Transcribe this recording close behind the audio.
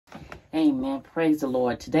Amen. Praise the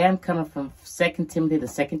Lord. Today I'm coming from 2 Timothy, the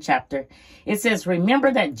 2nd chapter. It says,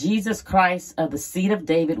 remember that Jesus Christ of the seed of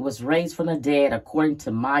David was raised from the dead according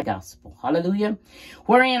to my gospel. Hallelujah.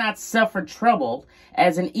 Wherein I suffered trouble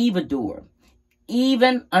as an evildoer,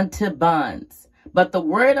 even unto bonds. But the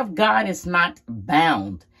word of God is not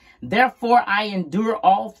bound. Therefore I endure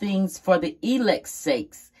all things for the elect's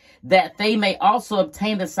sakes, that they may also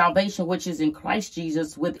obtain the salvation which is in Christ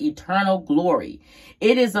Jesus with eternal glory.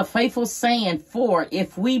 It is a faithful saying, for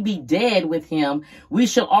if we be dead with him, we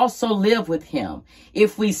shall also live with him.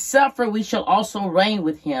 If we suffer, we shall also reign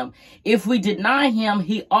with him. If we deny him,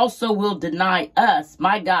 he also will deny us.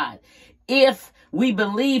 My God, if we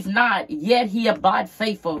believe not, yet he abide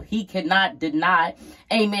faithful. He cannot deny,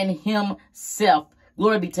 amen, himself.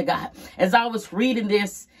 Glory be to God. As I was reading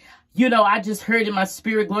this, I just heard in my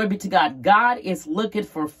spirit, glory be to God, God is looking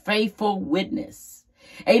for faithful witness.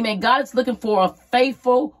 Amen. God is looking for a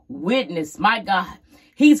faithful witness. My God.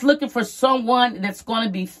 He's looking for someone that's going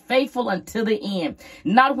to be faithful until the end.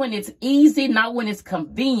 Not when it's easy, not when it's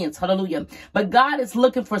convenient. Hallelujah. But God is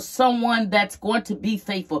looking for someone that's going to be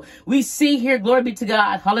faithful. We see here, glory be to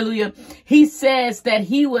God. Hallelujah. He says that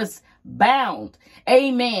he was bound.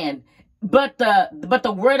 Amen. But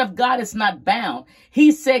the word of God is not bound.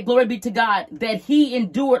 He said, glory be to God, that he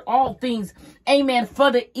endured all things, amen, for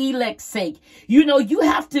the elect's sake. You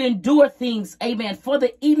have to endure things, amen, for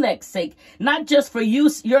the elect's sake, not just for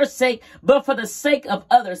your sake, but for the sake of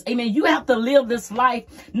others. Amen. You have to live this life,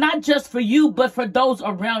 not just for you, but for those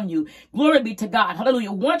around you. Glory be to God.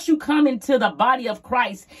 Hallelujah. Once you come into the body of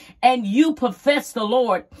Christ and you profess the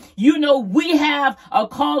Lord, we have a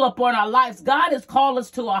call upon our lives. God has called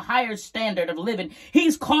us to a higher standard of living.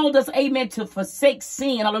 He's called us, amen, to forsake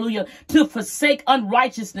sin, hallelujah, to forsake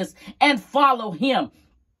unrighteousness and follow him.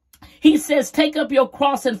 He says, take up your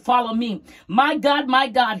cross and follow me. My God, my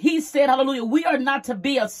God. He said, hallelujah, we are not to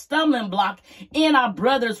be a stumbling block in our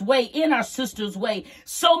brother's way, in our sister's way.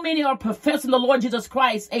 So many are professing the Lord Jesus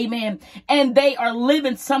Christ, amen, and they are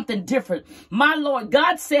living something different. My Lord,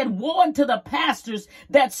 God said, woe unto the pastors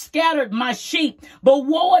that scattered my sheep, but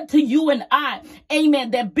woe unto you and I, amen,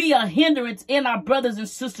 that be a hindrance in our brothers and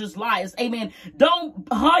sisters' lives, amen. Don't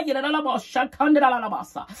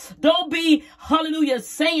be, hallelujah,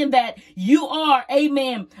 saying that you are,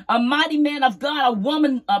 amen, a mighty man of God,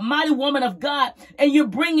 a mighty woman of God, and you're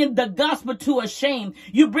bringing the gospel to a shame.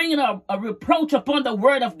 You're bringing a reproach upon the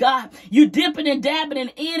word of God. You're dipping and dabbing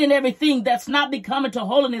in and everything that's not becoming to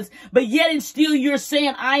holiness, but yet and still you're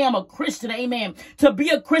saying, I am a Christian, amen. To be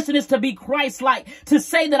a Christian is to be Christ-like, to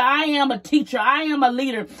say that I am a teacher, I am a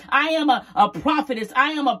leader, I am a prophetess,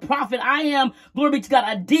 I am a prophet, I am, glory be to God,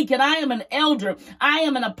 a deacon, I am an elder, I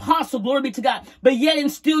am an apostle, glory be to God, but yet and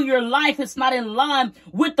still your life is not in line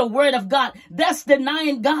with the word of God. That's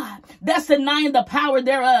denying God. That's denying the power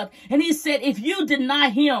thereof. And he said, if you deny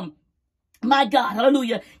him, my God,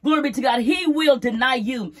 hallelujah, glory be to God, he will deny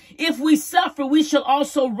you. If we suffer, we shall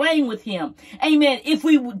also reign with him. Amen. If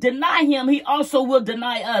we deny him, he also will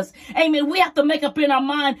deny us. Amen. We have to make up in our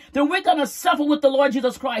mind that we're going to suffer with the Lord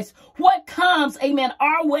Jesus Christ. What comes, amen,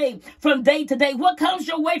 our way from day to day? What comes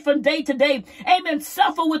your way from day to day? Amen.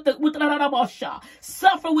 Suffer with the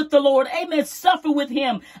Lord. Amen. Suffer with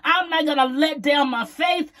him. I'm not going to let down my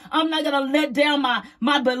faith. I'm not going to let down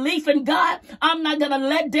my belief in God. I'm not going to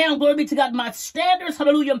let down, glory be to God, my standards,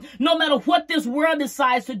 hallelujah, no matter what this world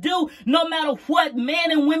decides to do, no matter what men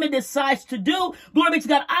and women decides to do, glory be to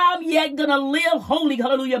God, I'm yet gonna live holy,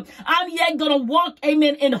 hallelujah. I'm yet gonna walk,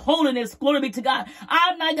 amen, in holiness, glory be to God.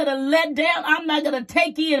 I'm not gonna let down, I'm not gonna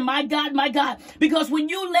take in, my God, because when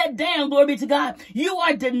you let down, glory be to God, you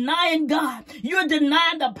are denying God. You're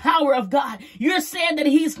denying the power of God. You're saying that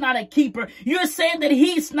he's not a keeper. You're saying that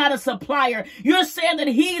he's not a supplier. You're saying that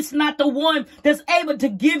he's not the one that's able to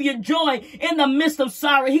give you joy in the midst of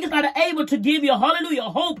sorrow. He's not able to give you, hallelujah,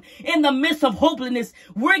 hope in the midst of hopelessness.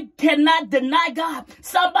 We cannot deny God.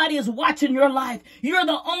 Somebody is watching your life. You're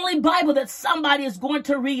the only Bible that somebody is going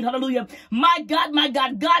to read. Hallelujah. My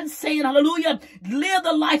God, God's saying, hallelujah, live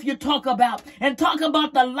the life you talk about and talk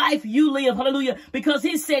about the life you live. Hallelujah. Because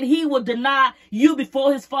he said he will deny you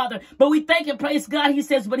before his Father. But we thank and praise God. He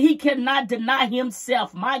says, but he cannot deny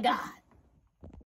himself. My God.